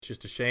It's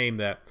just a shame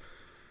that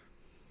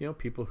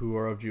people who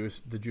are of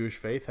the Jewish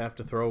faith have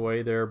to throw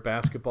away their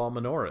basketball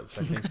menorahs.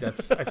 I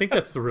think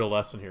that's the real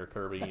lesson here,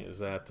 Kirby, is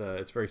that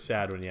it's very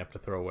sad when you have to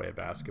throw away a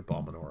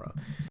basketball menorah.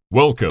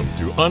 Welcome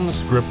to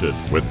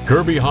Unscripted with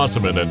Kirby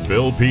Hasseman and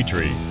Bill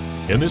Petrie.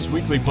 In this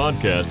weekly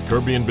podcast,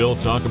 Kirby and Bill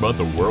talk about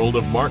the world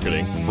of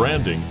marketing,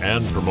 branding,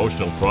 and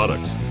promotional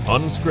products.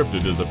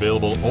 Unscripted is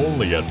available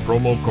only at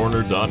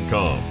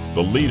promocorner.com,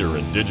 the leader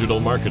in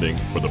digital marketing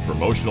for the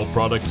promotional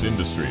products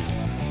industry.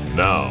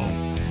 Now,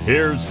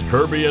 here's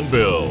Kirby and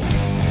Bill.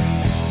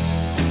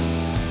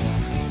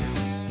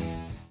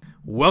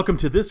 Welcome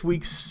to this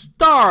week's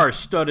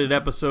star-studded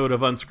episode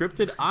of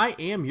Unscripted. I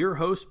am your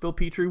host, Bill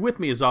Petrie. With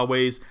me, as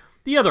always,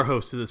 the other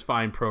host of this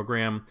fine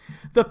program,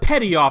 the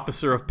petty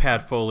officer of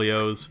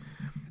Padfolios,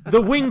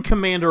 the wing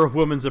commander of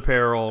women's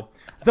apparel,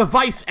 the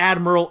vice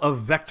admiral of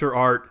vector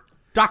art,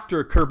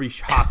 Dr. Kirby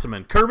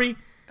Hasseman. Kirby,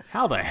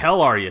 how the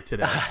hell are you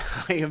today?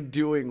 I am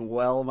doing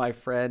well, my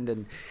friend,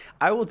 and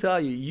I will tell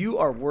you, you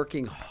are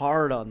working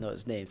hard on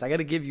those names. I got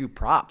to give you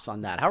props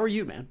on that. How are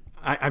you, man?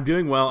 I'm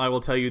doing well. I will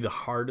tell you the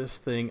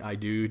hardest thing I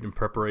do in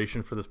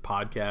preparation for this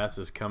podcast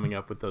is coming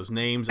up with those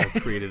names.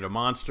 I've created a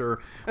monster.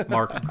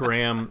 Mark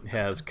Graham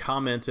has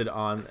commented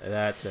on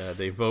that.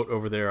 They vote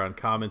over there on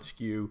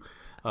CommentSkew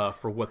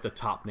for what the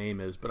top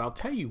name is. But I'll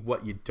tell you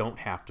what you don't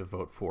have to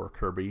vote for,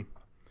 Kirby.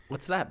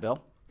 What's that,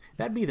 Bill?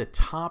 That'd be the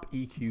top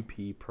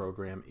EQP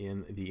program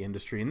in the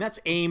industry, and that's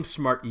AIM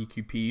Smart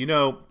EQP. You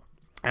know,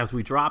 as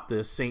we drop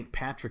this, St.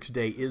 Patrick's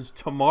Day is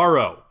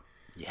tomorrow,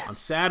 on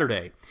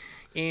Saturday.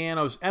 And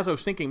as I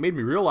was thinking, it made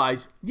me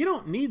realize you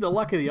don't need the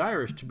luck of the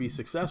Irish to be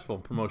successful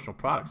in promotional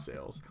product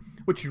sales.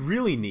 What you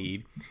really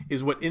need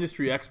is what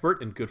industry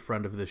expert and good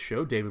friend of this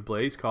show, David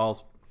Blaze,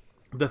 calls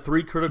the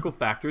three critical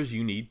factors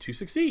you need to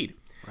succeed.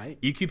 Right.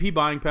 EQP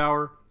buying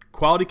power,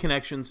 quality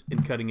connections,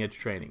 and cutting-edge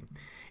training.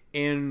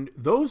 And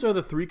those are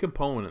the three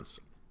components.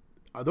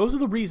 Those are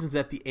the reasons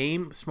that the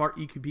AIM Smart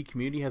EQP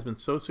community has been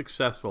so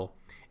successful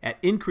at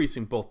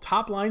increasing both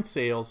top-line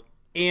sales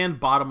and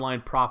bottom-line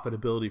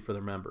profitability for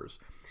their members.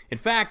 In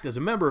fact, as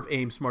a member of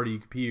AIM Smart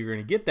EQP, you're going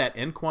to get that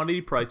end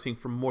quantity pricing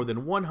from more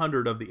than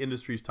 100 of the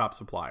industry's top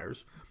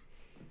suppliers.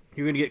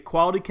 You're going to get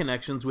quality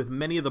connections with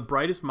many of the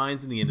brightest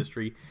minds in the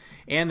industry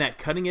and that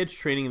cutting-edge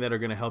training that are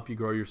going to help you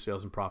grow your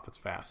sales and profits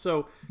fast.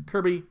 So,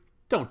 Kirby,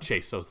 don't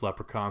chase those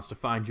leprechauns to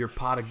find your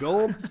pot of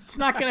gold. It's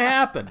not going to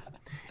happen.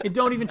 And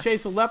don't even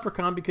chase a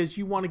leprechaun because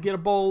you want to get a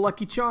bowl of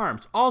Lucky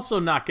Charms. Also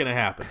not going to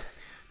happen.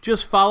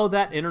 Just follow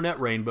that internet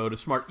rainbow to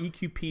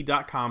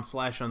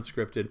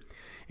smarteqp.com/unscripted,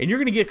 and you're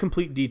going to get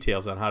complete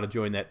details on how to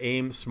join that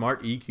AIM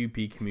Smart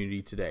EQP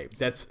community today.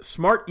 That's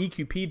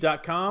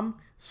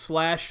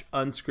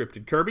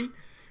smarteqp.com/unscripted. Kirby,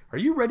 are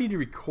you ready to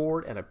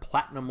record at a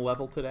platinum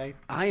level today?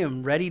 I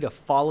am ready to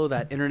follow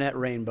that internet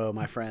rainbow,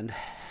 my friend.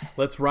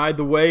 Let's ride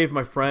the wave,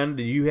 my friend.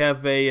 Do you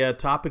have a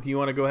topic you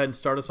want to go ahead and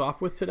start us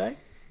off with today?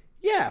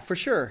 Yeah, for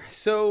sure.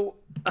 So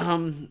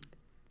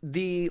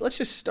let's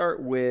just start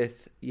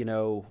with,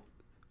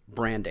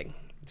 branding.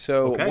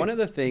 So One of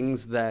the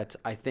things that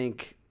I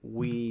think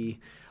we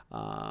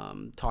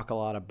talk a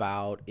lot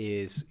about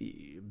is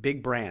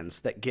big brands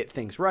that get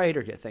things right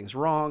or get things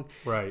wrong.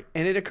 Right.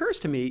 And it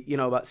occurs to me,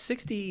 about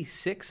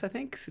 66, I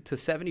think, to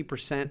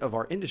 70% of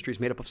our industry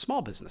is made up of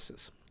small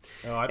businesses.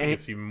 Oh, I think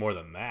it's even more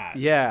than that.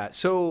 Yeah.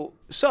 So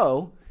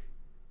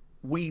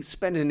we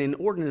spend an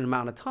inordinate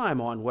amount of time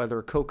on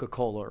whether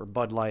Coca-Cola or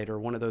Bud Light or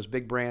one of those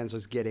big brands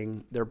is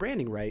getting their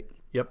branding right.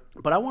 Yep.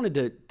 But I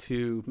wanted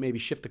to maybe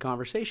shift the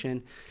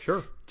conversation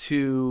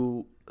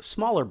to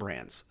smaller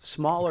brands,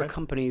 smaller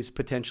companies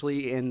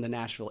potentially in the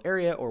Nashville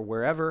area or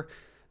wherever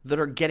that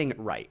are getting it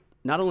right.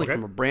 Not only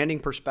from a branding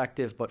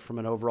perspective, but from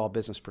an overall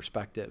business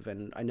perspective.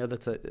 And I know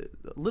that's a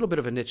little bit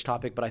of a niche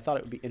topic, but I thought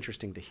it would be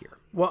interesting to hear.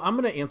 Well, I'm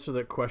going to answer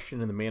that question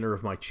in the manner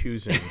of my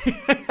choosing.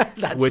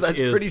 That's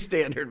pretty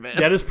standard, man.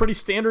 That is pretty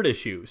standard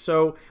issue.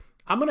 So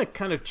I'm going to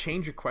kind of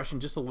change your question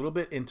just a little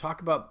bit and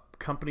talk about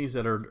companies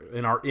that are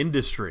in our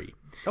industry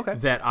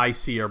that I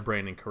see are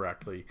branding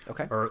correctly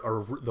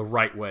or the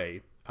right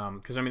way.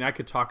 Because, I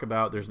could talk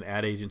about there's an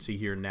ad agency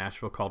here in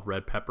Nashville called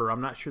Red Pepper. I'm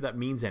not sure that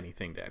means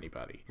anything to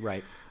anybody.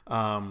 Right.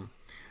 Not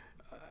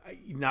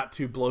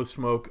to blow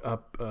smoke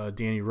up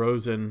Danny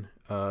Rosen's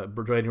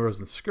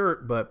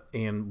skirt,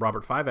 and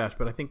Robert Fiveash,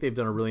 but I think they've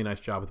done a really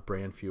nice job with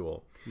Brand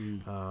Fuel.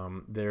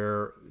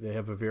 They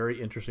have a very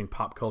interesting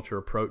pop culture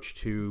approach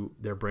to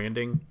their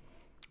branding.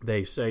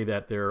 They say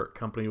that their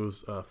company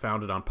was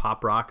founded on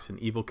Pop Rocks and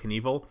Evel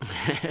Knievel,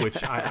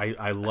 which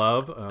I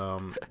love,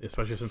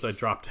 especially since I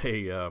dropped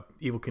a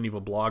Evel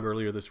Knievel blog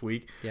earlier this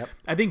week. Yep.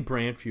 I think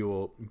Brand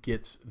Fuel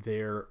gets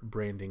their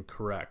branding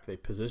correct. They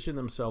position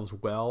themselves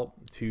well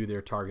to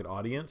their target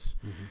audience,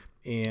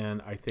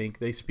 and I think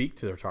they speak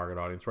to their target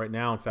audience. Right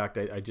now, in fact,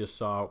 I just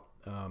saw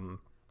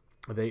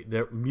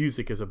their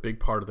music is a big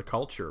part of the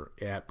culture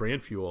at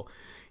Brand Fuel,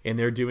 and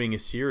they're doing a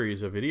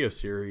video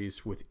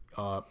series with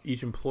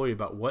each employee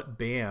about what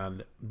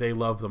band they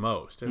love the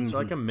most. And it's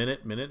like a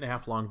minute and a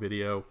half long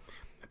video.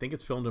 I think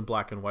it's filmed in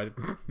black and white, if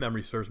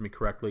memory serves me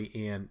correctly,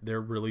 and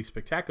they're really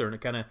spectacular. And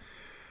it kind of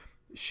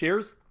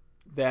shares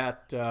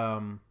that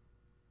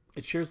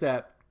it shares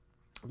that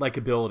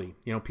likability.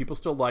 People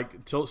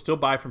still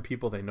buy from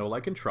people they know,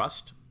 like, and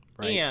trust.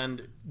 Right.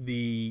 And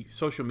the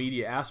social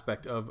media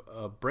aspect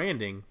of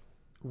branding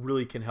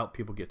really can help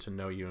people get to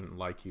know you and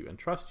like you and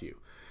trust you.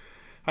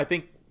 I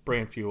think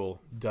Brand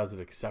Fuel does it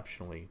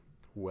exceptionally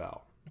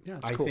well. Yeah,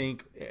 that's cool.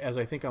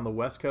 I think on the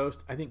West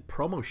Coast, I think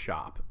Promo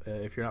Shop,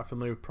 if you're not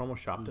familiar with Promo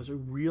Shop, does a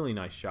really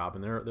nice job,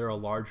 and they're a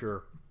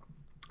larger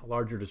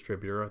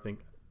distributor. I think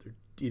they're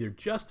either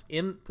just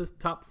in the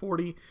top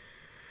 40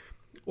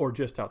 or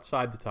just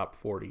outside the top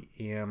 40,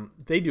 and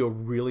they do a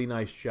really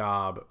nice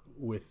job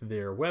with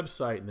their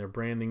website and their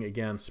branding,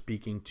 again,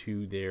 speaking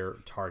to their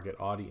target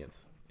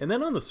audience. And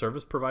then on the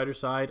service provider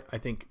side, I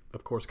think,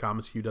 of course,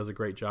 commSku does a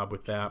great job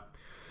with that.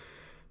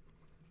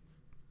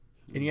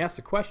 And you ask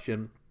the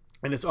question,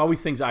 and it's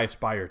always things I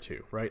aspire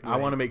to, right? I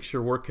want to make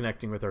sure we're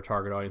connecting with our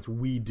target audience.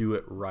 We do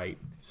it right.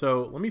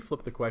 So let me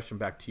flip the question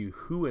back to you.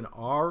 Who in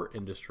our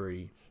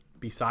industry,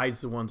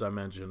 besides the ones I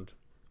mentioned,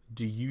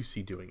 do you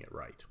see doing it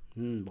right?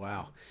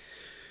 Wow.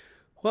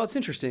 Well, it's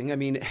interesting. I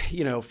mean,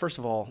 first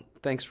of all,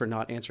 thanks for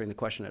not answering the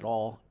question at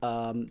all.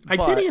 I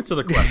did answer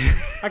the question.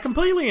 I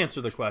completely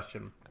answered the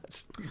question.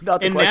 That's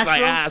not the question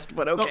Nashville, I asked,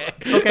 but okay.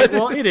 Okay,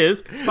 well, it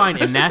is. Fine.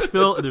 In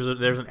Nashville,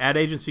 there's an ad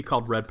agency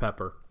called Red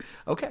Pepper.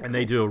 Okay. And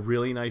they do a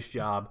really nice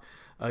job,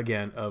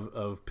 again,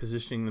 of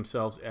positioning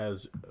themselves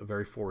as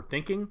very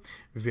forward-thinking,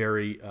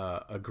 very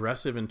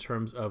aggressive in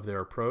terms of their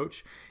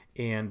approach,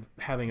 and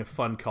having a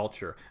fun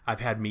culture. I've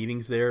had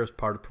meetings there as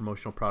part of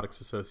Promotional Products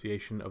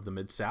Association of the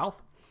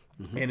Mid-South.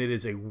 Mm-hmm. And it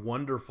is a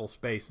wonderful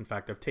space. In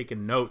fact, I've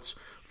taken notes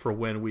for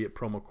when we at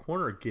Promo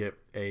Corner get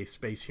a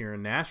space here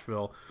in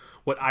Nashville,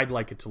 what I'd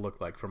like it to look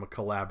like from a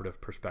collaborative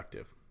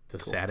perspective.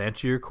 Does that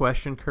answer your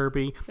question,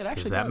 Kirby?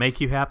 Does that make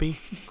you happy?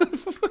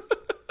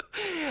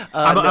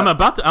 I'm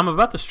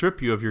about to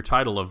strip you of your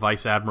title of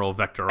Vice Admiral of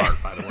Vector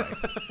Art, by the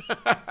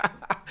way.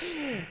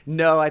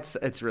 No,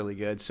 it's really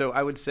good. So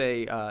I would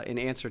say, in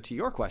answer to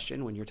your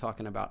question, when you're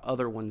talking about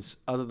other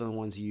than the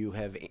ones you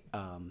have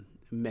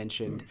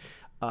mentioned,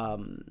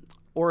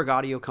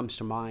 Origaudio comes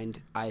to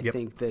mind. I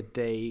think that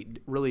they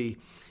really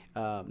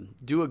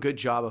do a good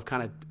job of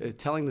kind of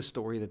telling the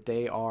story that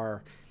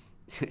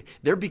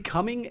they're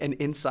becoming an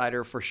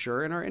insider for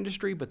sure in our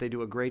industry, but they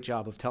do a great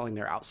job of telling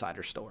their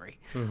outsider story,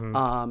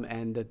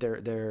 and that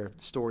their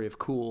story of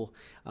cool.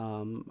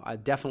 I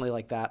definitely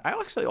like that. I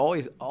actually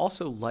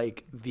also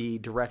like the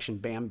direction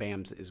Bam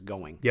Bams is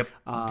going. Yep,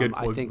 good.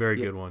 I think very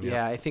good one.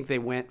 Yeah, I think they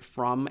went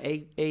from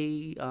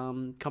a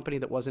company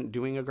that wasn't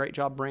doing a great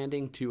job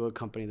branding to a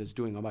company that's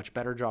doing a much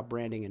better job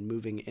branding and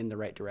moving in the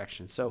right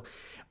direction. So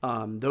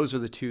those are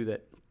the two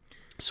that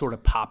sort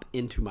of pop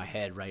into my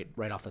head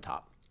right off the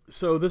top.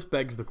 So this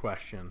begs the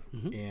question,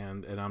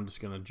 and I'm just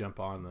going to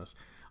jump on this.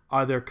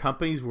 Are there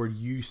companies where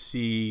you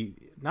see,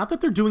 not that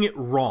they're doing it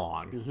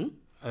wrong,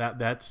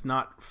 that's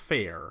not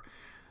fair,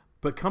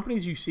 but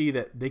companies you see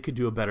that they could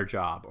do a better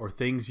job, or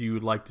things you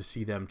would like to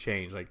see them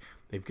change? Like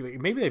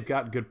maybe they've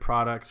got good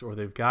products or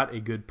they've got a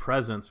good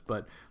presence,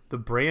 but the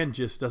brand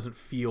just doesn't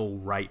feel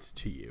right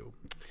to you.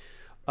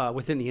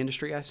 Within the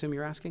industry, I assume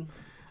you're asking?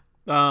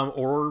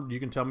 Or you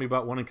can tell me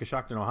about one in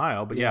Coshocton,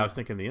 Ohio. But I was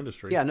thinking the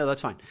industry. Yeah, no,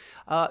 that's fine.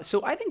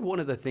 So I think one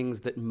of the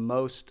things that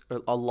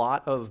a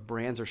lot of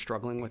brands are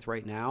struggling with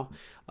right now,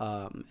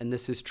 and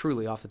this is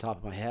truly off the top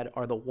of my head,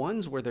 are the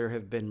ones where there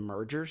have been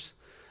mergers,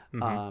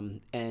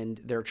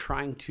 and they're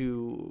trying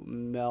to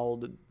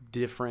meld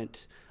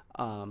different,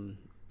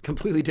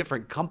 completely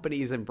different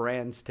companies and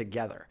brands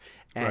together.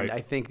 And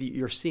I think that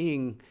you're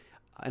seeing,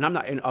 and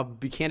I'll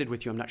be candid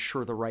with you, I'm not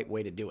sure the right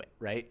way to do it,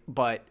 right?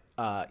 But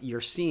you're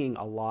seeing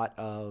a lot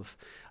of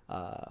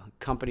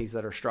companies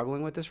that are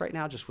struggling with this right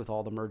now, just with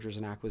all the mergers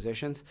and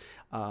acquisitions.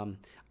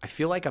 I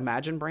feel like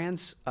Imagine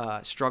Brands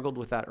struggled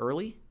with that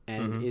early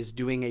and is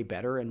doing a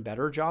better and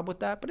better job with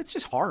that, but it's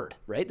just hard,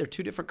 right? They're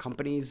two different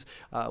companies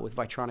with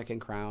Vitronic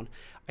and Crown.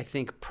 I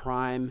think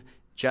Prime,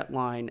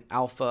 Jetline,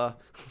 Alpha,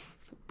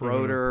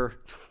 Broder.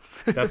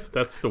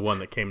 That's the one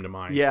that came to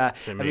mind. Yeah,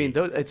 I mean,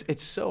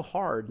 it's so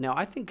hard. Now,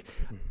 I think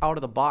out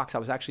of the box, I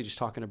was actually just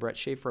talking to Brett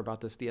Schaefer about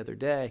this the other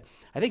day.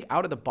 I think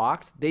out of the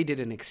box, they did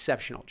an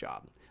exceptional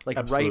job. Like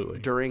Absolutely.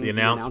 Right during the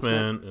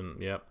announcement.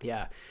 And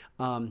yeah.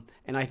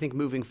 And I think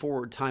moving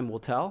forward, time will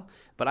tell.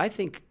 But I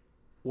think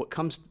what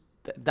comes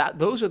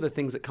those are the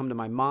things that come to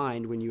my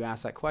mind when you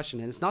ask that question.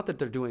 And it's not that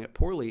they're doing it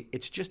poorly.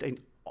 It's just an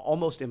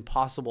almost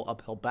impossible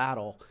uphill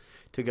battle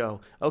to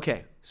go,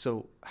 okay,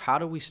 so how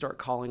do we start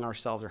calling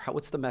ourselves, or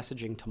what's the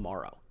messaging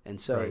tomorrow? And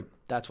so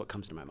that's what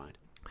comes to my mind.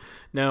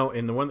 Now,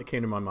 and the one that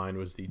came to my mind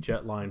was the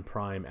Jetline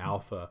Prime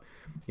Alpha.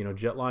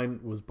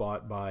 Jetline was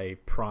bought by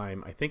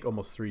Prime, I think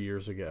almost 3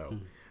 years ago.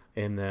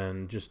 And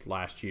then just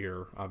last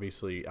year,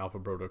 obviously, Alpha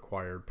Broder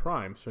acquired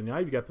Prime. So now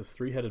you've got this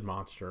three-headed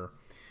monster.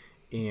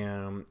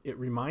 And it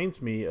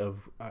reminds me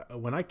of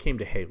when I came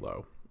to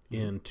Halo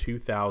in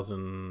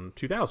 2000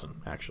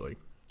 actually.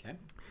 Okay.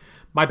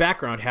 My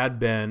background had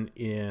been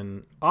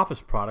in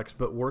office products,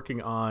 but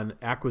working on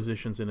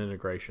acquisitions and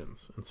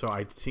integrations. And so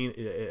I'd seen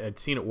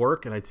it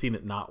work and I'd seen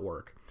it not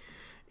work.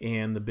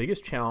 And the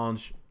biggest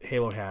challenge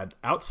Halo had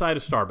outside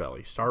of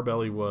Starbelly.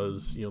 Starbelly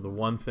was, the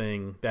one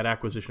thing, that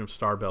acquisition of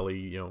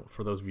Starbelly,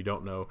 for those of you who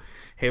don't know,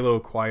 Halo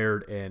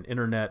acquired an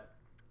internet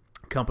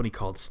company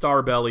called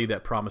Starbelly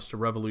that promised to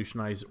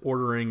revolutionize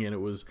ordering, and it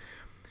was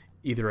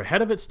either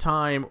ahead of its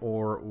time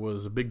or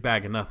was a big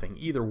bag of nothing.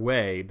 Either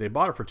way, they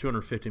bought it for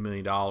 $250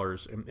 million,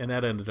 and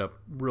that ended up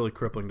really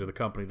crippling to the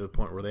company to the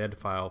point where they had to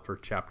file for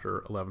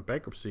Chapter 11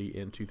 bankruptcy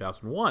in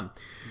 2001.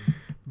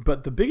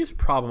 But the biggest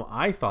problem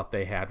I thought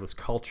they had was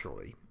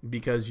culturally,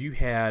 because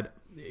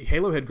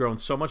Halo had grown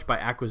so much by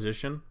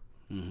acquisition.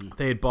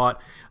 They had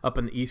bought up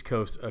in the East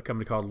Coast a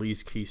company called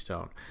Lee's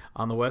Keystone.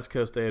 On the West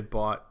Coast, they had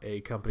bought a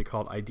company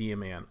called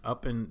Ideaman.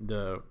 Up in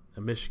the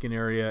Michigan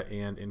area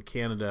and in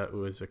Canada, it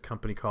was a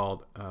company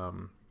called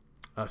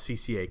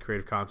CCA,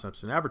 Creative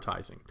Concepts and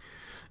Advertising.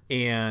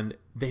 And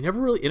they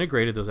never really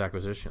integrated those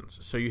acquisitions.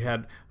 So you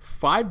had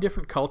 5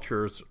 different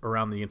cultures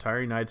around the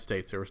entire United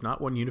States. There was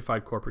not one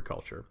unified corporate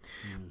culture.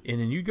 And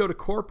then you go to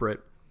corporate,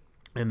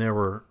 and there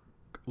were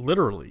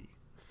literally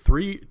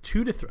 2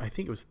 to 3. I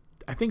think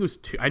it was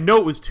 2. I know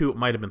it was 2. It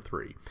might have been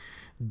 3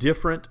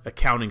 different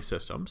accounting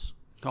systems.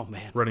 Oh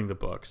man, running the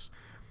books,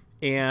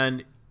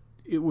 and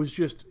it was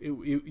just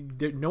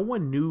no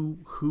one knew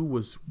who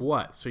was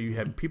what. So you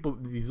had people,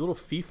 these little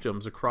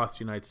fiefdoms across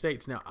the United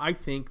States. Now, I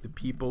think the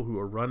people who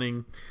are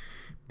running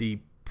the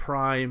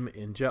Prime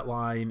and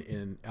Jetline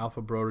and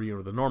Alpha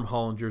Broder, the Norm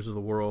Hollingers of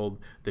the world,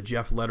 the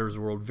Jeff Letters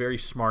of the world, very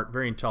smart,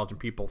 very intelligent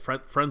people,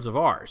 friends of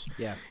ours.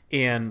 Yeah,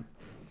 and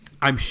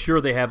I'm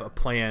sure they have a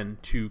plan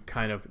to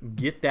kind of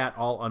get that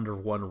all under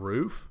one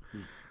roof.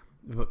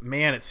 But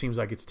man, it seems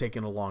like it's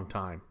taken a long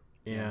time.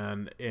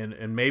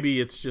 And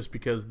maybe it's just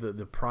because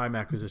the Prime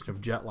acquisition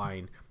of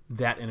Jetline,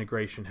 that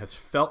integration has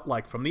felt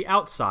like from the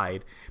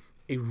outside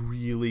a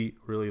really,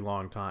 really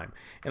long time.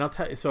 And I'll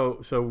tell you,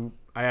 so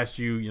I asked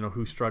you,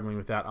 who's struggling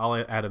with that. I'll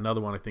add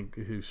another one, I think,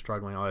 who's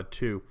struggling. I'll add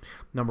 2.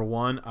 Number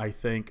 1, I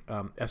think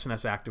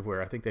SNS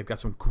Activewear. I think they've got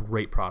some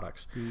great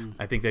products.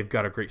 I think they've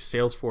got a great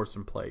sales force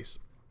in place.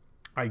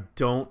 I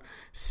don't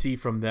see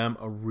from them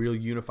a real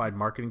unified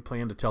marketing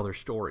plan to tell their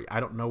story. I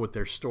don't know what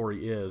their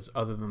story is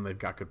other than they've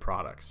got good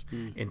products.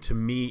 And to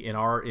me, in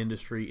our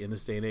industry, in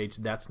this day and age,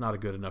 that's not a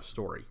good enough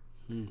story.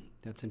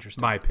 That's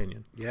interesting. My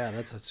opinion. Yeah,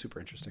 that's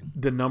super interesting.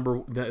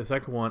 The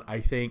second one,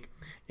 I think,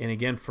 and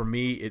again, for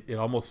me, it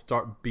almost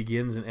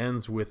begins and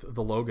ends with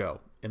the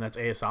logo, and that's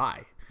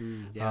ASI.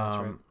 Yeah, that's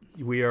right.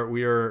 We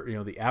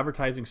are the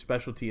Advertising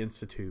Specialty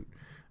Institute.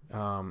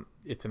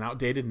 It's an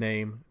outdated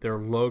name. Their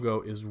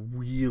logo is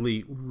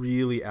really,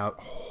 really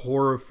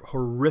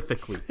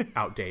horrifically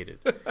outdated.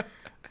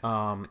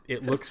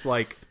 It looks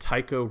like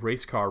Tyco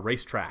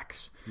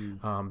racetracks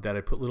that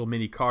I put little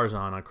mini cars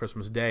on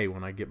Christmas Day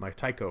when I get my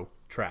Tyco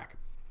track.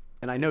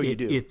 And I know you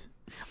do.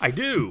 I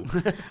do.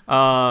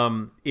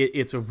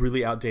 It's a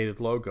really outdated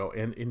logo.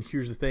 And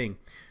here's the thing.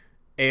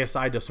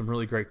 ASI does some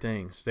really great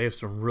things. They have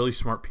some really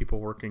smart people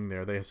working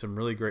there. They have some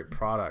really great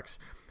products.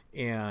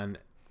 And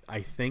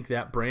I think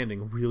that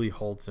branding really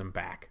holds them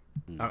back.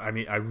 I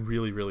mean, I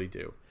really, really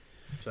do.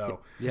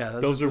 So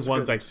those are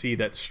ones I see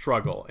that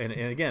struggle. And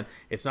again,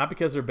 it's not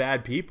because they're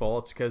bad people.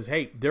 It's because,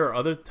 hey, there are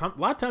a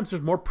lot of times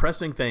there's more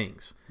pressing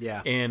things.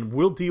 Yeah. And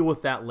we'll deal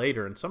with that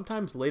later. And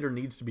sometimes later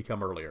needs to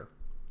become earlier.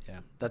 Yeah,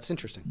 that's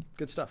interesting.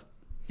 Good stuff.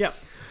 Yeah.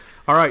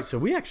 All right. So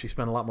we actually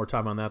spent a lot more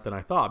time on that than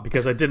I thought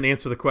because I didn't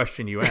answer the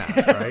question you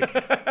asked, right?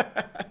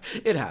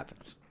 It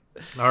happens.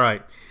 All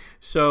right.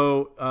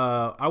 So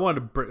I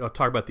wanted to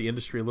talk about the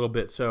industry a little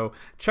bit. So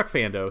Chuck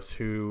Fandos,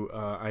 who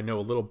I know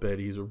a little bit,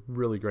 he's a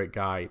really great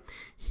guy.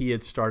 He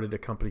had started a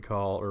company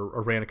called,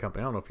 or ran a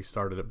company, I don't know if he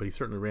started it, but he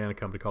certainly ran a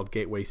company called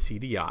Gateway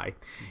CDI,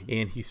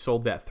 and he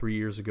sold that 3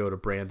 years ago to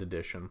Brand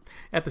Edition.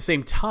 At the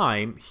same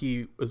time,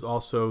 he was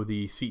also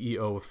the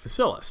CEO of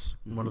Facilis,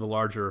 one of the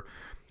larger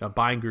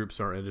buying groups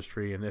in our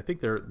industry, and I think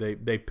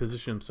they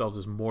position themselves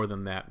as more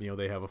than that.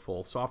 They have a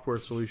full software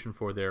solution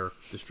for their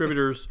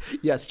distributors.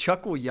 Yes,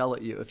 Chuck will yell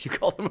at you if you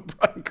call them a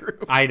buying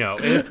group. I know,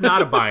 and it's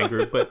not a buying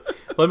group, but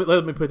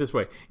let me put it this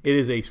way: it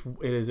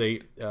is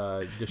a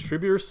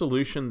distributor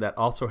solution that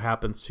also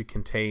happens to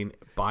contain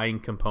buying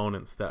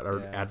components that are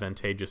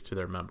advantageous to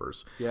their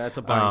members. Yeah, it's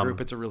a buying group.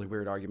 It's a really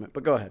weird argument,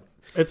 but go ahead.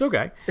 It's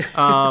okay.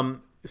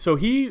 So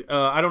he,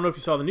 I don't know if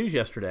you saw the news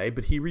yesterday,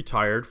 but he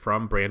retired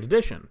from Brand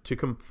Edition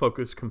to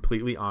focus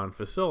completely on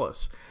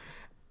Facilis.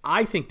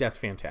 I think that's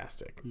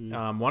fantastic.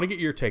 Want to get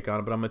your take on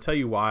it, but I'm going to tell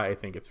you why I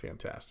think it's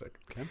fantastic.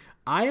 Okay.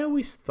 I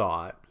always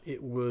thought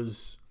it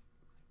was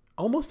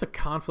almost a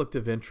conflict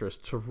of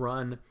interest to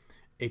run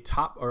a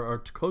top or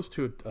close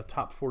to a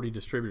top 40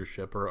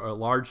 distributorship or a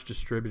large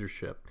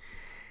distributorship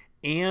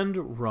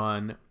and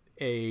run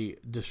a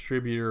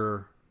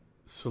distributor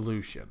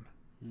solution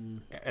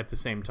at the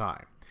same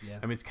time. Yeah.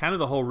 I mean, it's kind of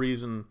the whole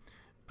reason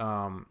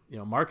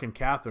Mark and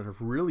Catherine have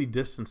really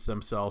distanced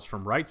themselves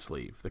from Right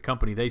Sleeve, the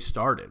company they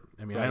started.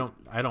 I mean,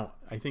 right.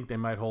 I think they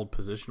might hold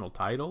positional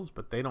titles,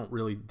 but they don't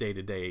really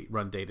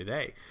run day to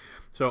day.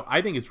 So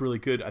I think it's really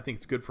good. I think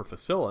it's good for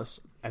Facilis.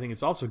 I think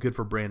it's also good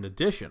for Brand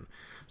Addition.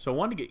 So I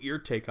wanted to get your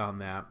take on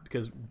that,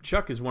 because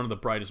Chuck is one of the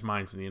brightest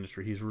minds in the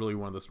industry. He's really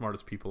one of the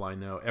smartest people I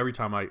know. Every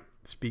time I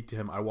speak to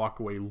him, I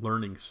walk away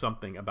learning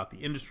something about the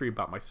industry,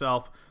 about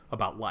myself,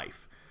 about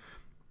life.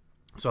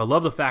 So I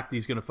love the fact that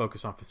he's going to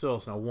focus on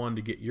Facilis, and I wanted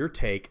to get your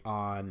take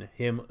on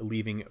him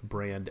leaving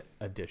Brand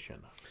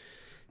Addition.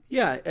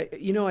 Yeah,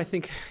 I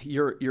think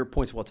your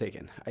point's well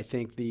taken. I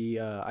think the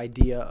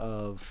idea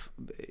of,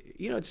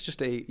 it's just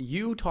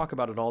you talk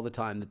about it all the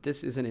time, that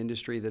this is an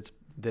industry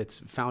that's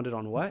founded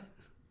on what?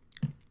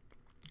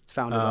 It's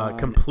founded on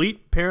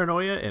complete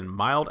paranoia and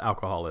mild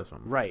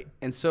alcoholism. Right.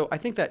 And so I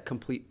think that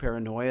complete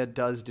paranoia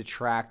does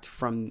detract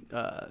from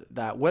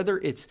that, whether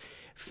it's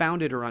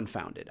founded or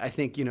unfounded. I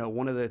think,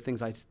 one of the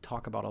things I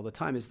talk about all the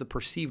time is the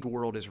perceived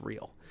world is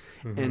real.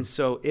 Mm-hmm. And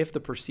so if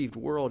the perceived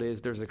world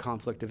is there's a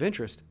conflict of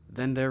interest,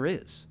 then there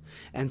is.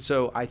 And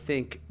so I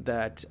think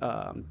that,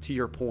 to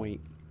your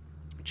point,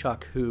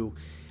 Chuck, who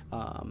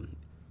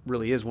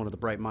really is one of the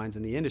bright minds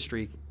in the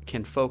industry,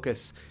 can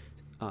focus,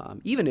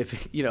 even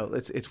if,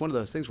 it's one of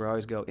those things where I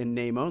always go in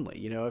name only.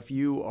 If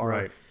you are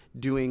right.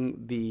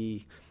 doing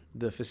the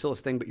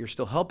Facilis thing, but you're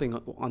still helping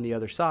on the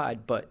other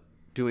side, but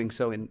doing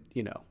so in,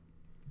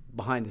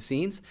 behind the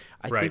scenes,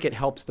 I right. think it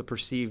helps the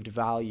perceived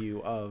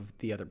value of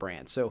the other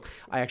brand. So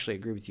I actually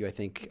agree with you. I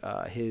think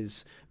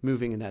his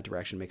moving in that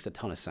direction makes a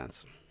ton of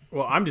sense.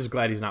 Well, I'm just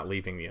glad he's not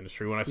leaving the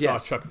industry. When I saw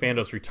Yes. Chuck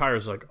Fandos retire, I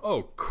was like,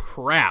 oh,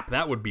 crap,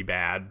 that would be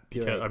bad.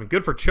 Because right.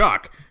 Good for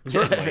Chuck,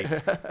 certainly,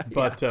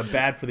 but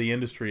bad for the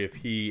industry if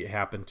he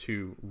happened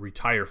to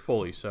retire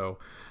fully. So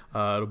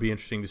it'll be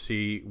interesting to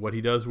see what he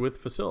does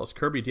with Facilis.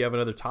 Kirby, do you have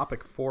another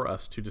topic for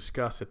us to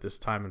discuss at this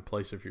time and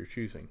place of your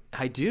choosing?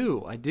 I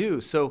do.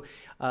 So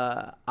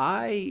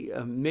I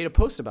made a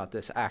post about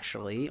this,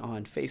 actually,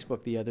 on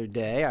Facebook the other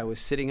day. I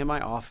was sitting in my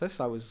office.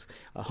 I was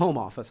a home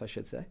office, I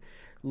should say,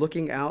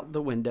 looking out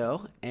the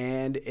window,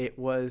 and it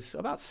was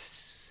about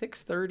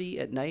 6:30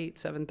 at night,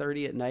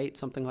 7:30 at night,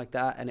 something like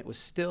that, and there was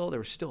still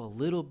a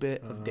little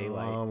bit of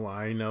daylight. Oh,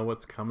 I know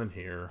what's coming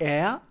here.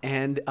 Yeah,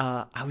 and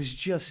I was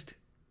just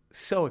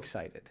so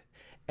excited,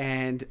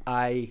 and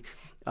I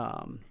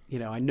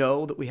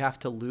know that we have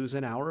to lose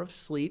an hour of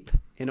sleep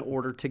in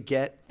order to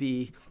get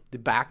the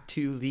back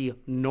to the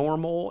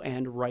normal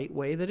and right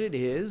way that it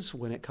is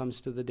when it comes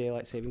to the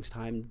daylight savings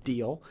time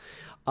deal,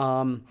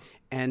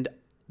 and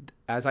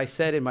as I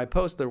said in my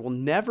post, there will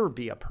never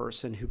be a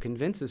person who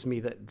convinces me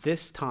that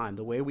this time,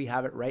 the way we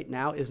have it right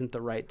now, isn't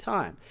the right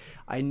time.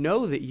 I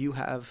know that you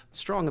have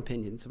strong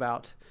opinions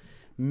about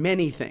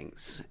many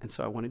things, and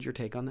so I wanted your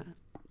take on that.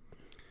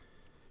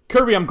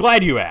 Kirby, I'm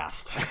glad you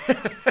asked.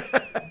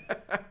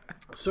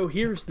 So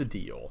here's the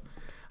deal.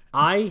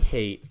 I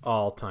hate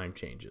all time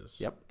changes.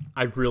 Yep.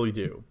 I really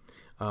do.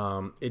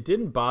 It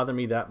didn't bother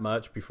me that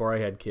much before I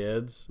had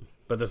kids.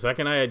 But the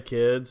second I had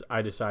kids,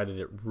 I decided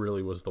it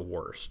really was the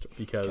worst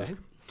because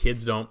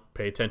kids don't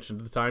pay attention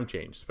to the time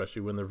change,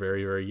 especially when they're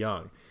very, very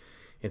young.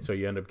 And so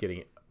you end up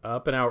getting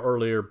up an hour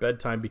earlier.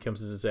 Bedtime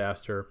becomes a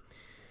disaster.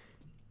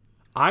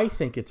 I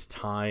think it's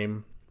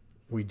time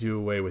we do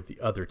away with the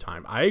other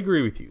time. I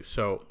agree with you.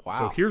 So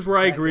here's where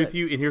I agree with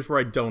you, and here's where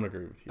I don't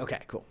agree with you. Okay,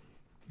 cool.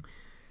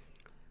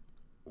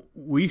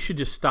 We should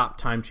just stop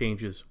time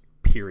changes,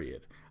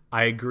 period.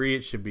 I agree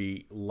it should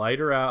be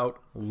lighter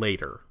out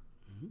later.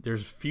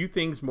 There's few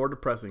things more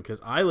depressing because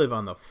I live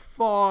on the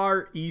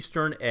far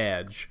eastern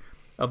edge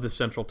of the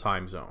central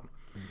time zone,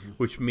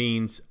 which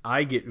means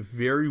I get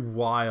very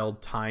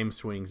wild time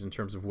swings in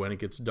terms of when it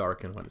gets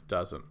dark and when it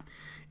doesn't.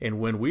 And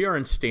when we are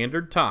in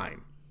standard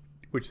time,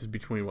 which is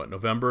between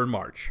November and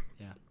March,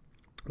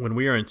 when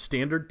we are in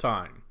standard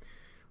time,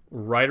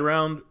 right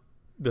around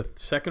the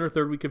second or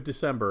third week of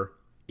December,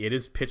 it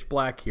is pitch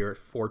black here at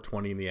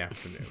 4:20 in the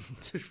afternoon.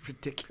 It's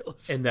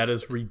ridiculous. And that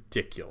is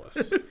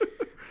ridiculous.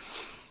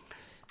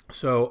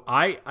 So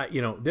I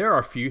there are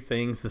a few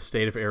things the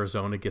state of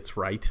Arizona gets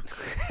right.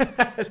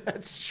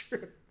 That's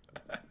true.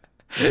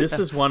 This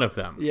is one of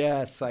them.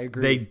 Yes, I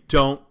agree. They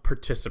don't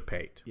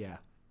participate. Yeah.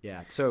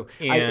 So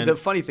the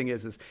funny thing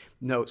is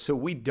so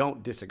we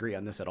don't disagree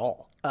on this at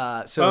all.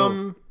 Here's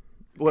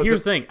the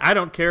thing. I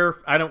don't care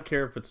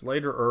if it's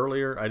later or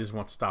earlier. I just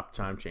want to stop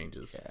time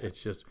changes. Yeah.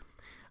 It's just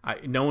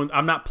I'm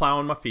not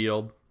plowing my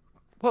field.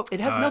 Well,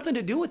 it has nothing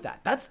to do with that.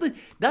 That's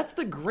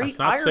the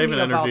great irony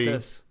about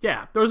this.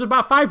 Yeah, there's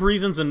about 5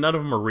 reasons, and none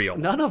of them are real.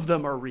 None of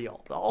them are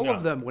real. All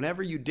of them,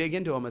 whenever you dig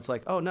into them, it's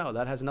like, oh no,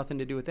 that has nothing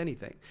to do with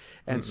anything.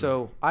 And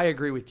so I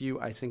agree with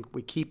you. I think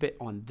we keep it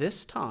on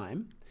this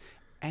time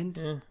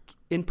and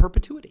in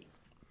perpetuity.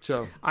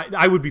 So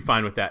I would be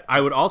fine with that. I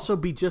would also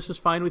be just as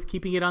fine with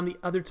keeping it on the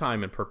other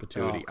time in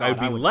perpetuity. Oh, God, I would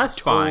be less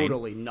fine.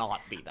 Totally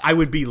not be that. I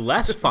would be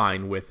less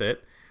fine with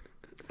it.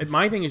 And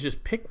my thing is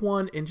just pick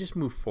one and just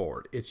move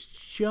forward. It's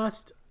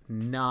just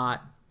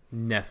not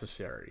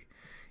necessary.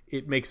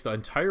 It makes the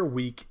entire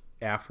week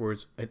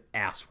afterwards an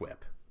ass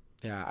whip.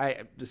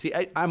 Yeah,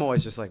 I'm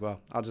always just like,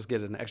 well, I'll just get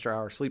an extra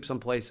hour of sleep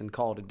someplace and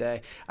call it a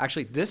day.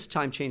 Actually, this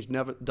time change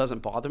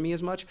doesn't bother me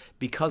as much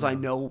because I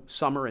know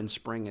summer and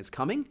spring is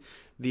coming.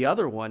 The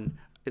other one,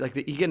 like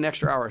you get an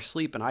extra hour of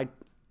sleep, and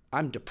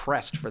I'm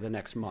depressed for the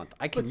next month.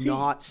 I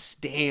cannot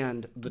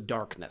stand the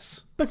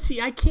darkness. But see,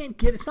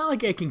 it's not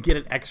like I can get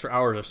an extra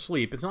hour of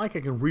sleep. It's not like I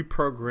can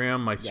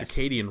reprogram my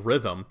circadian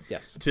rhythm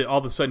to all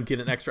of a sudden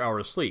get an extra hour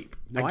of sleep.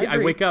 No, I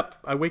wake up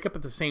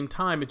at the same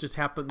time. It just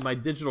happened. My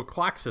digital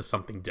clock says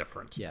something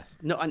different. Yes.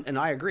 No, and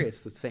I agree.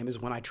 It's the same as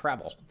when I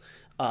travel.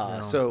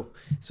 So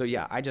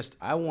yeah,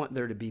 I want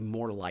there to be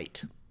more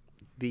light.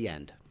 The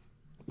end.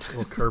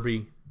 Well,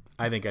 Kirby,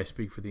 I think I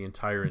speak for the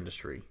entire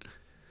industry.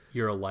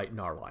 You're a light in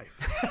our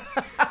life.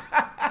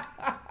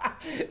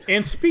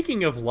 And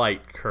speaking of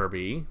light,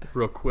 Kirby,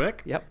 real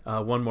quick. Yep.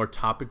 One more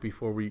topic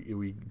before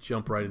we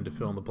jump right into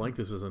fill in the blank.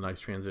 This is a nice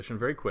transition.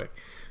 Very quick.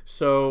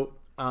 So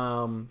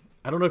I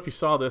don't know if you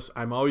saw this.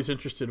 I'm always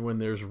interested when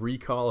there's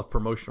recall of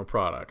promotional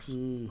products.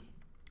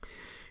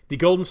 The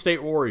Golden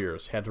State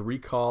Warriors had to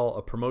recall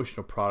a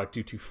promotional product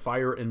due to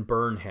fire and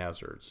burn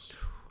hazards.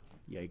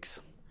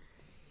 Yikes.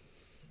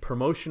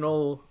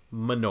 Promotional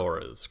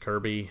menorahs,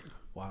 Kirby.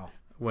 Wow.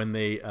 When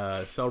they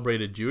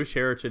celebrated Jewish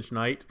Heritage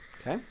Night.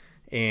 Okay.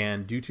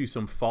 And due to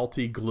some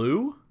faulty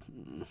glue,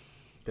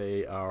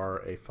 they are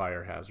a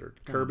fire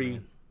hazard.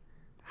 Kirby,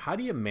 how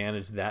do you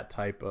manage that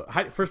type of...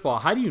 first of all,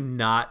 how do you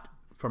not,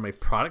 from a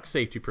product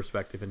safety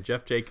perspective, and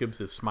Jeff Jacobs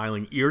is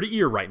smiling ear to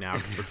ear right now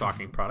because we're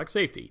talking product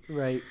safety.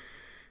 Right.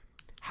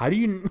 How do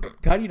you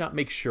not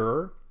make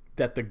sure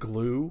that the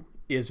glue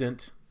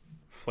isn't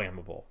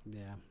flammable?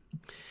 Yeah.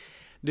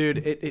 Dude,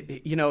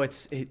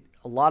 it's a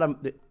lot of...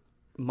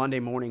 Monday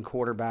morning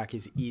quarterback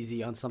is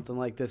easy on something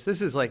like this.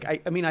 This is like, I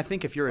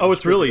think if you're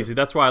it's real easy.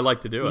 That's why I like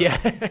to do it.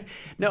 Yeah.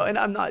 No, and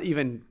I'm not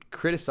even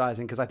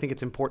criticizing because I think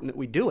it's important that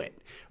we do it.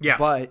 Yeah.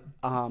 But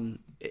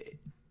it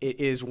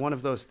is one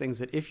of those things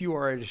that if you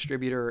are a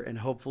distributor and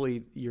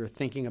hopefully you're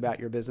thinking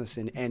about your business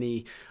in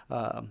any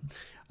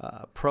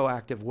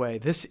proactive way,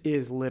 this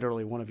is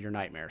literally one of your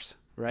nightmares.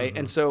 Right. Mm-hmm.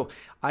 And so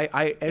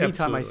anytime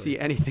Absolutely. I see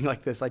anything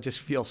like this, I just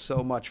feel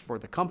so much for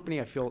the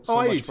company. I feel so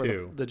much for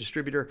the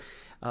distributor,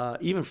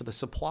 even for the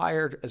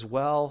supplier as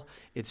well.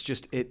 It's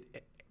just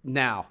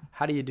now,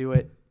 how do you do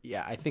it?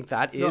 Yeah, I think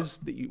that is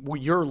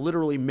you're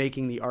literally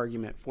making the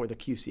argument for the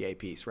QCA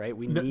piece, right?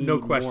 We need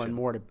more and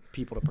more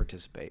people to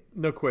participate.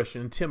 No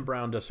question. And Tim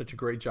Brown does such a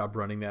great job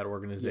running that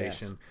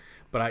organization. Yes.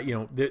 But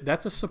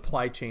that's a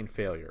supply chain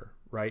failure,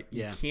 right?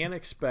 You can't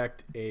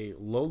expect a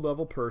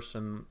low-level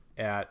person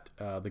at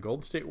the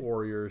Golden State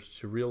Warriors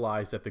to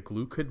realize that the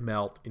glue could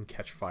melt and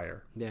catch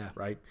fire. Yeah.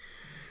 Right?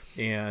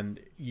 And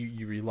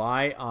you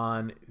rely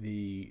on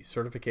the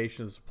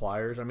certification of the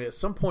suppliers. I mean, at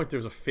some point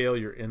there's a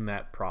failure in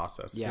that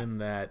process, in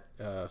that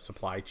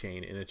supply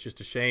chain. And it's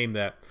just a shame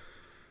that,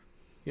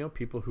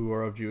 people who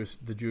are of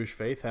the Jewish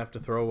faith have to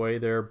throw away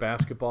their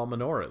basketball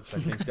menorahs.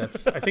 I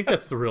think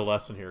that's the real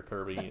lesson here,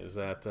 Kirby, is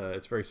that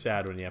it's very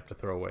sad when you have to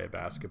throw away a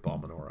basketball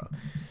menorah.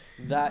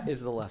 That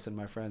is the lesson,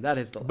 my friend. That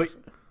is the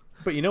lesson.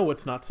 But you know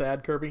what's not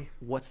sad, Kirby?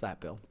 What's that,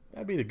 Bill?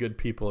 That'd be the good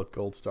people at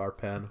Gold Star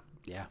Pen.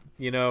 Yeah.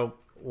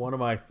 One of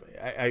my...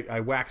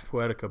 I wax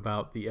poetic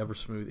about the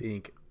Eversmooth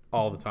ink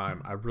all the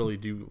time. I really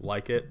do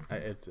like it.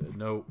 It's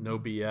no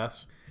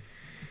BS.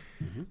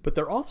 Mm-hmm. But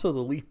they're also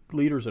the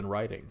leaders in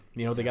writing.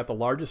 They got the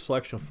largest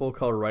selection of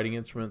full-color writing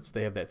instruments.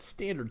 They have that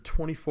standard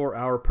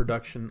 24-hour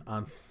production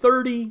on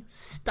 30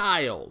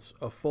 styles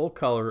of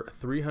full-color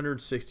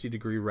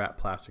 360-degree wrap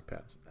plastic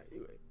pens.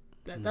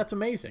 That's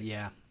amazing.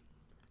 Yeah.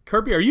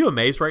 Kirby, are you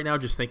amazed right now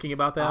just thinking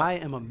about that? I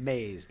am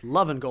amazed.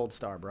 Loving Gold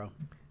Star, bro.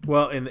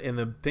 Well, and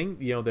the thing,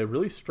 they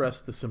really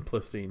stress the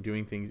simplicity and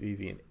doing things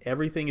easy, and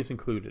everything is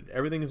included.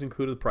 Everything is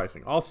included with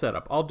pricing, all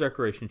setup, all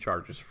decoration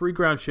charges, free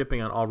ground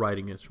shipping on all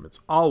writing instruments.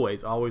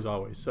 Always, always,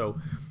 always. So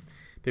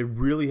they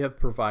really have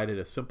provided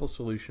a simple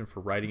solution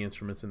for writing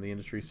instruments in the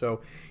industry. So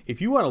if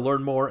you want to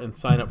learn more and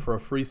sign up for a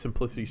free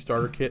Simplicity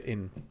Starter Kit,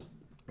 and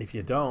if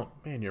you don't,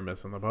 man, you're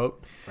missing the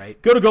boat. Right.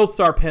 Go to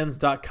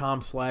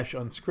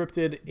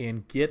goldstarpens.com/unscripted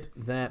and get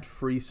that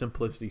free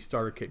Simplicity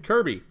Starter Kit.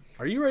 Kirby,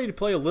 are you ready to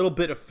play a little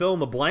bit of fill in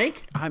the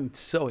blank? I'm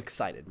so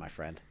excited, my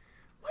friend.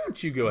 Why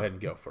don't you go ahead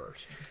and go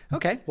first?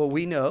 Okay. Well,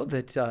 we know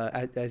that,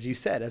 as you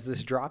said, as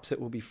this drops, it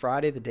will be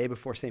Friday, the day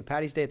before St.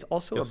 Patty's Day. It's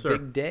also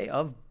big day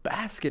of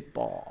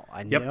basketball.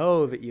 I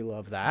know that you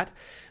love that.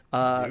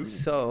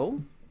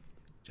 So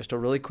just a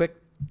really quick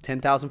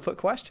 10,000-foot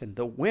question.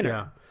 The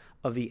winner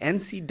of the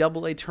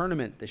NCAA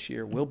tournament this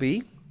year will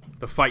be...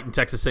 The Fighting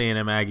Texas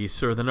A&M Aggies,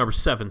 sir, the number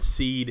 7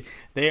 seed.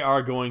 They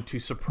are going to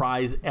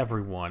surprise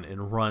everyone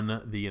and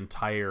run the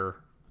entire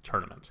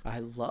tournament. I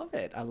love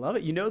it. I love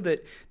it. You know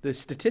that the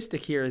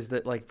statistic here is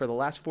that, like, for the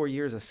last 4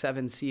 years, a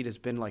 7 seed has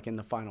been, like, in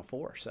the Final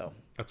Four. So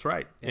that's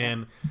right.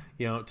 Yeah.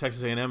 And,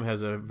 Texas A&M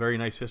has a very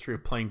nice history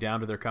of playing down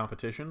to their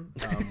competition,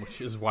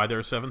 which is why they're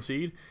a 7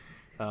 seed.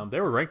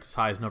 They were ranked as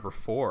high as number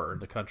 4 in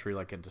the country,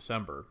 like in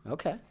December.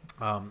 Okay.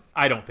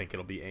 I don't think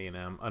it'll be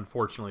A&M.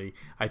 Unfortunately,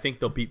 I think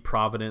they'll beat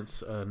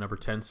Providence, number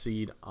 10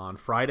 seed, on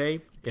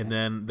Friday, and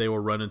then they will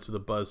run into the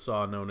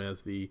buzzsaw known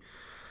as the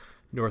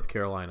North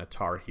Carolina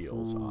Tar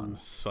Heels on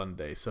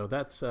Sunday. So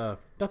that's a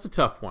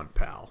tough one,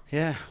 pal.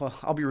 Yeah, well,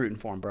 I'll be rooting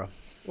for them, bro.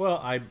 Well,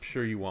 I'm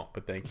sure you won't,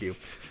 but thank you.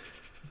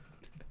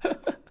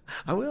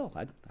 I will.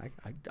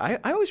 I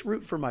always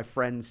root for my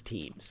friends'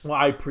 teams.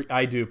 Well,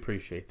 I do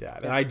appreciate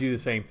that, and I do the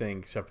same thing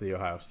except for the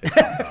Ohio State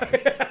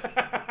guys.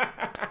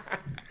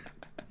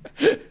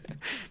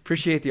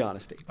 Appreciate the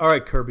honesty. All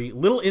right, Kirby,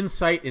 little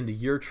insight into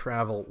your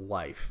travel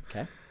life.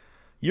 Okay.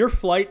 Your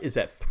flight is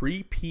at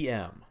 3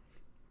 p.m.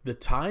 The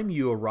time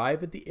you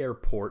arrive at the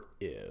airport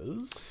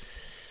is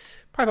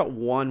Probably about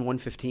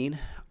 1:15.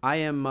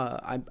 I'm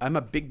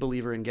a big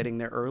believer in getting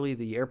there early.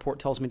 The airport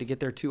tells me to get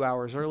there 2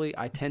 hours early.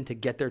 I tend to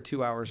get there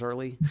 2 hours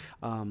early.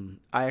 I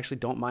actually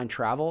don't mind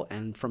travel,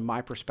 and from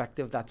my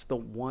perspective, that's the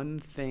one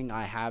thing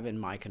I have in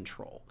my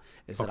control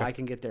is that I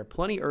can get there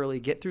plenty early,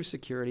 get through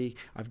security.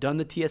 I've done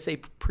the TSA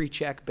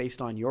pre-check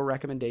based on your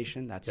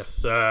recommendation. yes,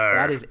 sir.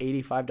 That is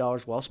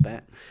 $85 well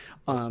spent.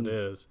 Yes, it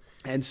is.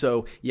 And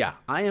so, yeah,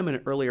 I am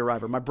an early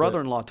arriver. My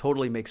brother-in-law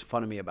totally makes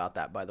fun of me about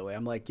that, by the way.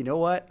 I'm like, you know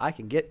what? I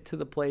can get to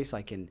the place.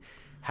 I can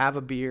have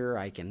a beer.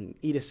 I can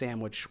eat a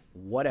sandwich,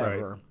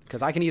 whatever.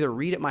 Because I can either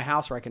read at my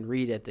house or I can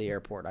read at the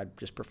airport. I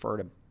just prefer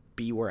to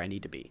be where I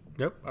need to be.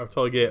 Yep. I'll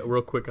totally get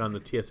real quick on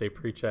the TSA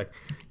pre-check.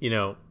 You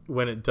know,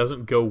 when it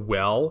doesn't go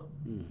well,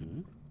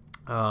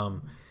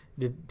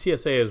 the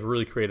TSA has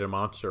really created a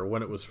monster.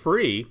 When it was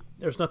free,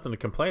 there's nothing to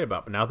complain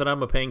about. But now that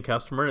I'm a paying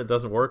customer and it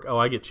doesn't work,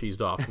 I get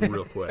cheesed off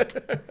real quick.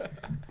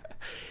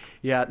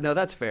 Yeah, no,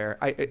 that's fair.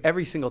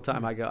 Every single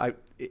time I go,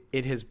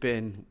 it has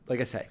been,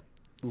 like I say,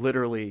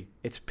 literally,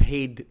 it's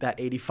paid that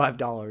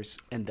 $85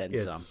 and then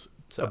some.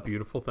 It's a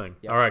beautiful thing.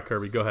 Yep. All right,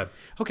 Kirby, go ahead.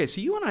 Okay,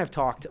 so you and I have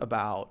talked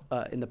about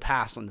in the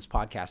past on this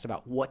podcast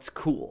about what's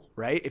cool,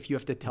 right? If you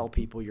have to tell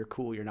people you're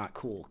cool, you're not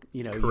cool.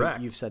 You know,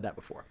 correct. You've said that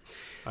before.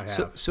 I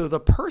have. So the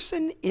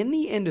person in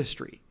the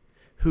industry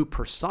who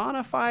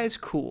personifies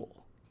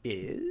cool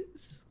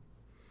is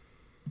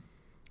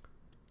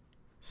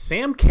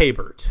Sam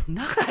Kabert.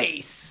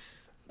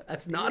 Nice.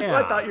 That's not what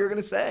I thought you were going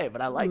to say, but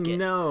I like it.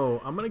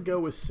 No, I'm going to go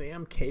with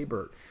Sam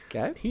Kabert.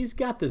 Okay. He's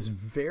got this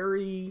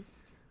very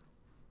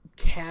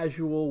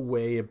casual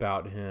way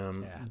about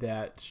him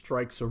that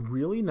strikes a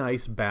really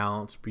nice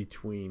balance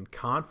between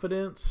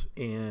confidence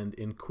and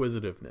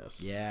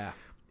inquisitiveness. Yeah.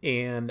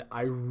 And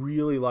I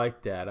really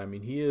like that. I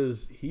mean, he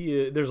is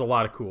there's a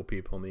lot of cool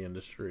people in the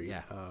industry.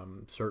 Yeah.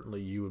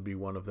 Certainly you would be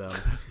one of them.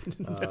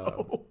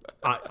 No.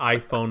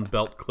 iPhone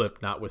belt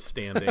clip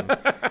notwithstanding.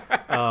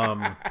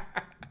 I'm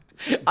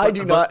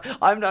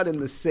not in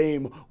the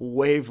same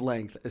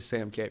wavelength as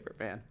Sam Kabert,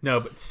 man. No,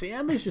 but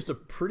Sam is just a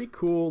pretty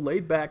cool,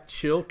 laid-back,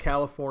 chill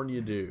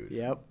California dude.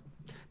 Yep.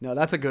 No,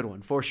 that's a good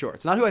one, for sure.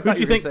 It's not who I thought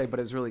you were going to say,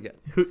 but it's really good.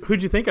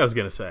 Who'd you think I was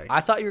going to say?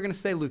 I thought you were going to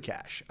say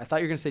Lukash. I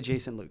thought you were going to say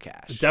Jason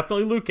Lukash.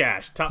 Definitely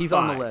Lukash, top 5. He's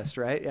on the list,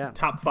 right? Yeah.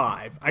 Top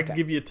 5. I could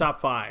give you a top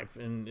 5,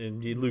 and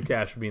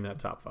Lukash would be in that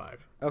top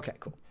 5. Okay,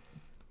 cool.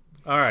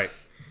 All right.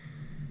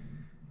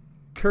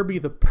 Kirby,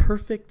 the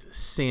perfect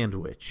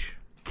sandwich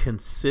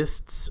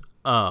consists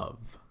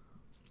of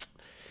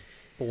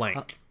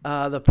blank.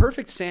 The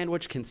perfect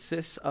sandwich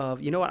consists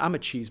of, you know what? I'm a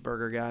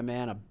cheeseburger guy,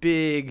 man. A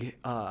big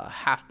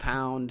half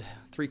pound,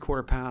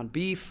 3/4 pound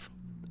beef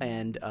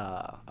and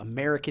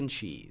American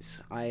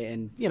cheese.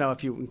 And you know,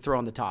 if you throw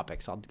on the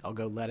topics, I'll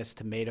go lettuce,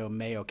 tomato,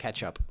 mayo,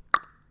 ketchup.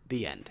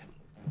 The end.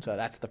 So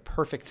that's the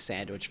perfect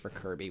sandwich for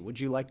Kirby. Would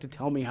you like to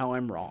tell me how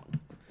I'm wrong?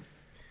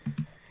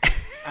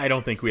 I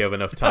don't think we have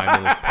enough time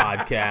in this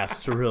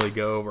podcast to really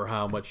go over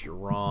how much you're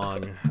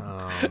wrong.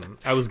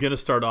 I was going to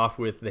start off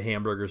with the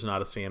hamburger's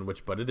not a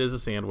sandwich, but it is a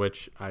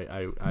sandwich.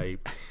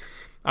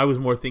 I was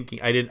more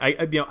thinking I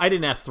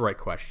didn't ask the right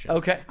question.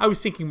 Okay. I was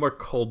thinking more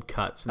cold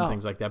cuts and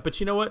things like that. But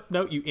you know what?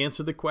 No, you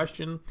answered the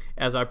question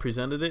as I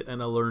presented it,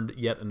 and I learned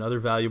yet another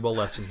valuable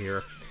lesson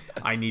here.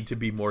 I need to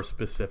be more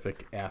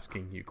specific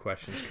asking you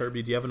questions.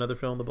 Kirby, do you have another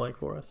fill in the blank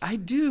for us? I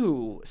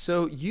do.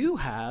 So you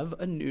have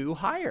a new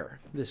hire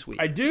this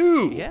week. I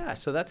do. Yeah,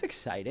 so that's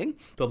exciting.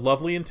 The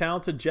lovely and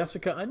talented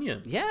Jessica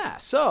Onions. Yeah,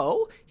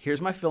 so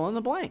here's my fill in the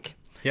blank.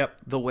 Yep.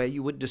 The way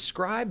you would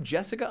describe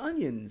Jessica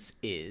Onions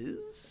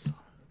is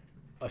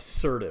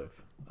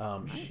assertive.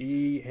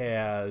 She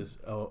has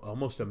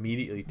almost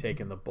immediately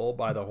taken the bull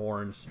by the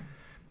horns,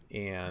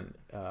 and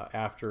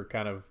after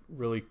kind of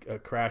really a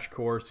crash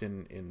course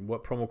in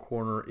what Promo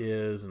Corner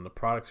is and the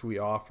products we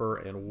offer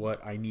and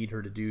what I need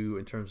her to do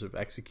in terms of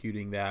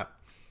executing that,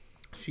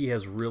 she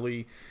has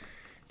really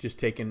just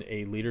taken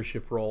a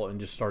leadership role and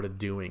just started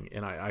doing.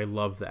 And I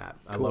love that.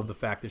 Cool. I love the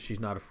fact that she's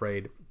not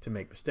afraid to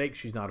make mistakes.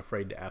 She's not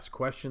afraid to ask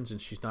questions,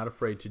 and she's not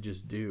afraid to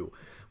just do,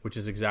 which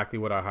is exactly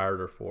what I hired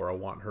her for. I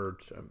want her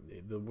to,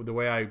 the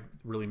way I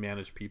really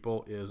manage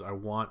people is I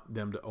want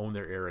them to own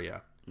their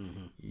area.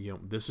 Mm-hmm. You know,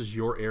 this is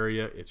your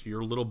area. It's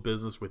your little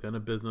business within a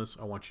business.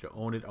 I want you to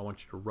own it. I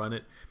want you to run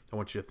it. I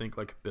want you to think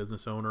like a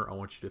business owner. I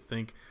want you to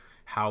think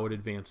how it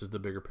advances the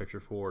bigger picture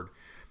forward.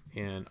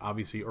 And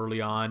obviously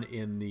early on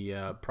in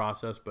the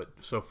process, but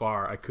so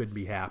far I couldn't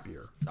be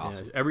happier.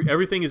 Awesome.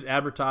 Everything is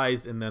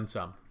advertised and then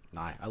some.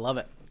 I love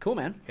it. Cool,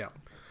 man. Yeah.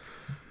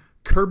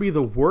 Kirby,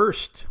 the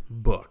worst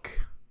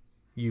book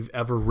you've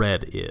ever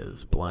read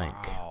is blank.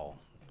 Wow.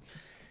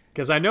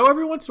 Because I know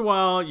every once in a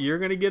while you're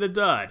going to get a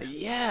dud.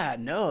 Yeah,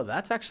 no,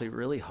 that's actually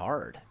really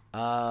hard.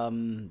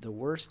 The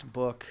worst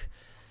book.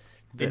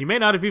 And you may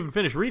not have even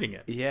finished reading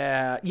it.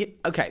 Yeah.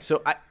 Okay,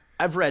 so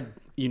I've read,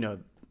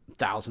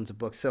 thousands of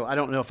books, so I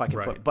don't know if I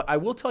can put, but I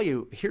will tell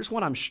you, here's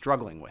one I'm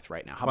struggling with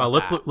right now. How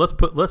about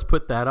that? Let's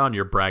put that on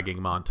your bragging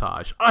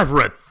montage. I've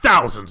read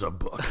thousands of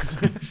books.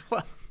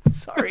 Well,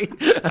 sorry.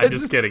 I'm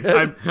just kidding.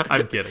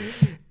 I'm kidding.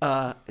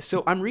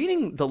 So I'm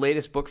reading the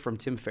latest book from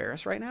Tim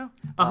Ferriss right now,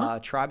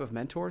 Tribe of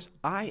Mentors.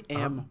 I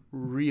am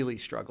really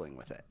struggling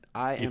with it.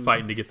 You're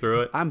fighting to get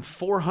through it? I'm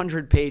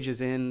 400 pages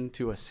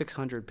into a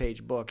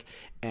 600-page book,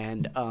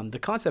 and the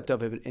concept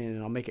of it,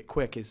 and I'll make it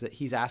quick, is that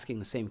he's asking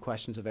the same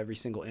questions of every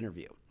single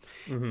interview.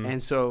 Mm-hmm.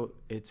 And so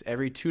it's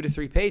every 2 to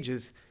 3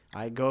 pages,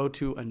 I go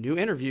to a new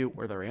interview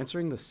where they're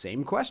answering the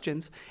same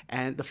questions,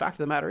 and the fact of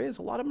the matter is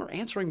a lot of them are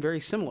answering very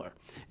similar.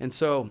 And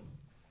so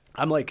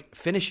I'm like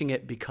finishing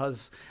it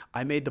because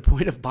I made the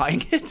point of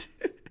buying it.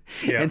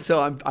 Yeah. And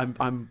so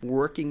I'm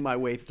working my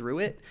way through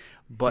it.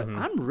 But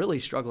I'm really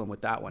struggling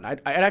with that one.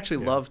 I'd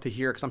actually love to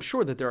hear, because I'm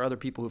sure that there are other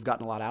people who've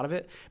gotten a lot out of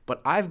it.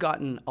 But I've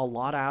gotten a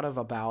lot out of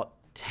about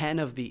 10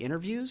 of the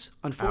interviews.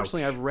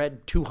 Unfortunately, I've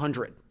read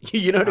 200.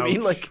 You know what I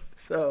mean?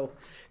 So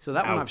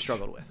that one I've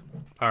struggled with.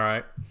 All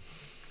right.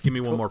 Give me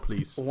one more,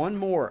 please. One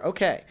more.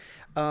 Okay.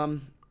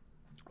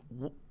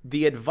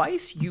 The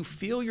advice you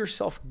feel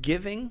yourself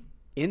giving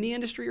in the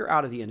industry or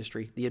out of the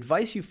industry, the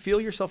advice you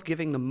feel yourself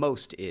giving the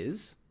most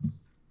is...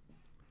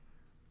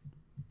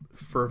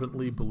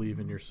 fervently believe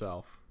in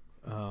yourself.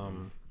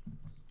 And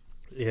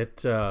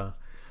I'll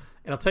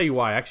tell you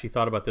why. I actually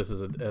thought about this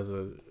as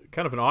a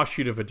kind of an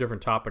offshoot of a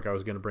different topic I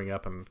was going to bring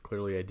up, and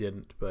clearly I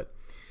didn't. But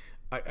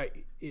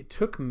it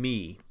took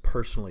me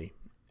personally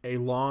a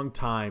long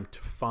time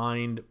to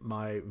find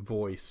my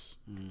voice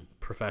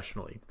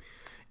professionally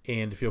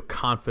and to feel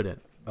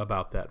confident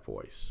about that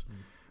voice.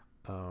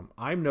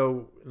 I'm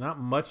not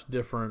much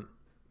different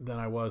than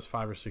I was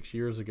 5 or 6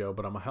 years ago,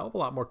 but I'm a hell of a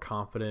lot more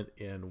confident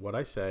in what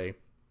I say,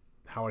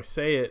 how I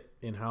say it,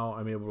 and how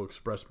I'm able to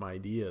express my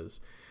ideas.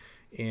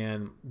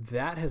 And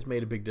that has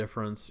made a big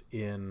difference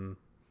in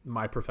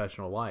my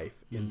professional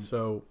life. And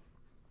so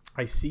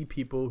I see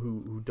people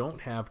who don't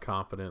have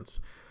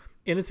confidence,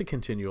 and it's a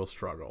continual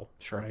struggle.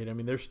 Sure. Right? I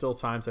mean, there's still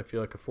times I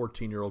feel like a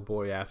 14-year-old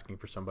boy asking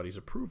for somebody's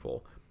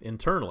approval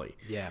internally.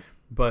 Yeah.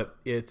 But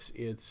it's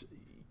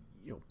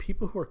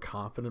people who are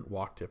confident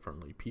walk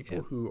differently.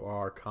 People who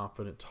are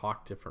confident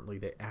talk differently.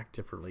 They act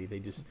differently. They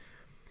just...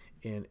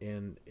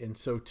 And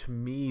so to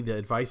me, the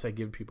advice I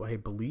give people, hey,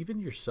 believe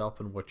in yourself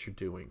and what you're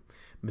doing.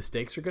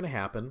 Mistakes are going to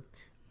happen.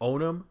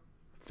 Own them,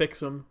 fix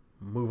them,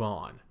 move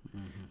on.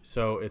 Mm-hmm.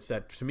 So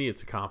to me,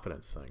 it's a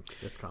confidence thing.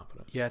 It's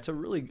confidence. Yeah, it's a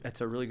really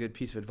good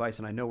piece of advice.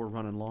 And I know we're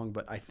running long,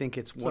 but I think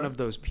it's one of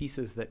those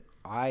pieces that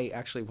I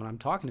actually, when I'm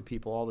talking to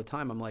people all the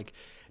time, I'm like,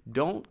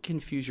 don't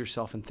confuse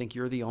yourself and think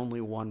you're the only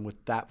one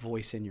with that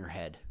voice in your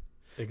head.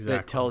 Exactly.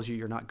 That tells you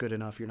you're not good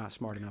enough, you're not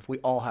smart enough. We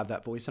all have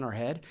that voice in our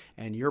head,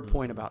 and your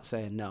point about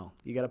saying no,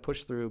 you got to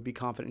push through, be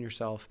confident in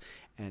yourself,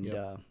 and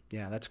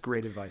that's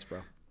great advice,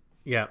 bro.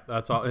 Yeah,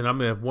 that's all. And I'm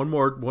gonna have one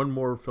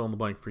more fill in the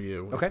blank for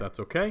you, if that's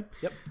okay.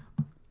 Yep.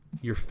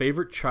 Your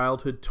favorite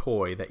childhood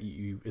toy that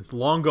it's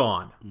long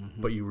gone,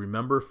 but you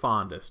remember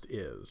fondest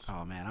is?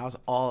 Oh man, I was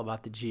all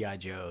about the G.I.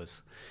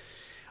 Joes.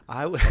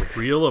 A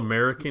real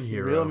American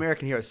hero. Real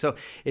American hero. So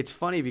it's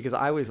funny because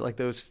I always like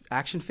those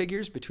action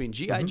figures between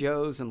G.I.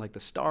 Joes and like the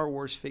Star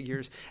Wars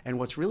figures. And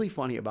what's really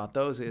funny about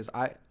those is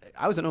I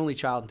was an only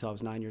child until I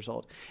was 9 years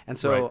old. And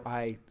so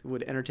I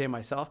would entertain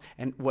myself.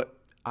 And what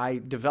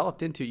I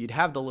developed into, you'd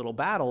have the little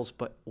battles,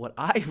 but what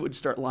I would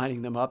start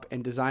lining them up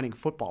and designing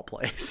football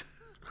plays.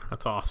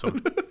 That's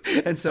awesome.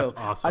 And so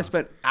I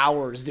spent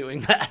hours doing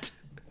that.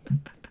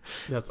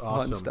 That's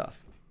awesome. Fun stuff.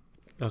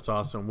 That's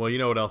awesome. Well, you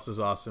know what else is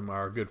awesome?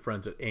 Our good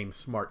friends at AIM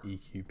Smart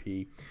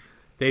EQP.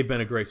 They've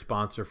been a great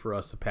sponsor for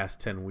us the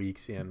past 10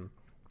 weeks, and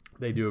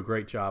they do a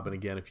great job. And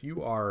again, if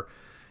you are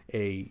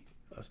a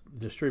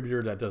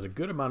distributor that does a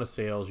good amount of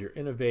sales, you're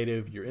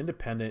innovative, you're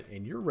independent,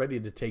 and you're ready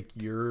to take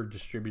your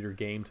distributor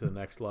game to the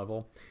next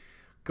level,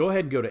 go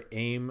ahead and go to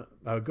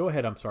go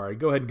ahead and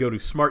go to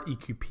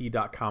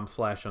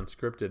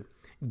smarteqp.com/unscripted.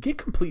 Get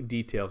complete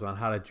details on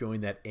how to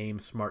join that AIM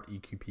Smart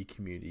EQP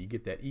community. You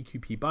get that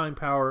EQP buying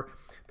power,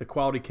 the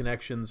quality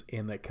connections,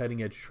 and that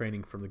cutting-edge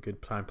training from the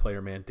good time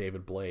player man,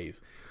 David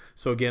Blaze.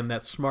 So again,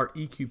 that's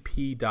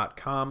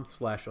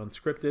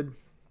smarteqp.com/unscripted.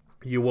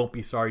 You won't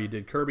be sorry you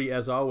did. Kirby,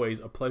 as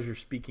always, a pleasure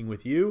speaking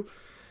with you,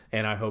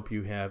 and I hope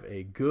you have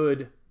a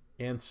good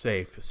and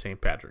safe St.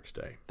 Patrick's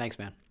Day. Thanks,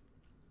 man.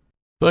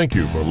 Thank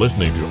you for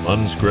listening to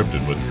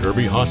Unscripted with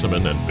Kirby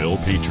Hasseman and Bill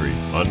Petrie.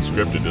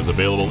 Unscripted is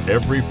available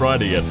every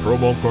Friday at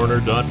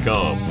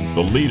promocorner.com,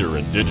 the leader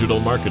in digital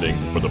marketing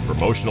for the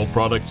promotional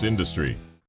products industry.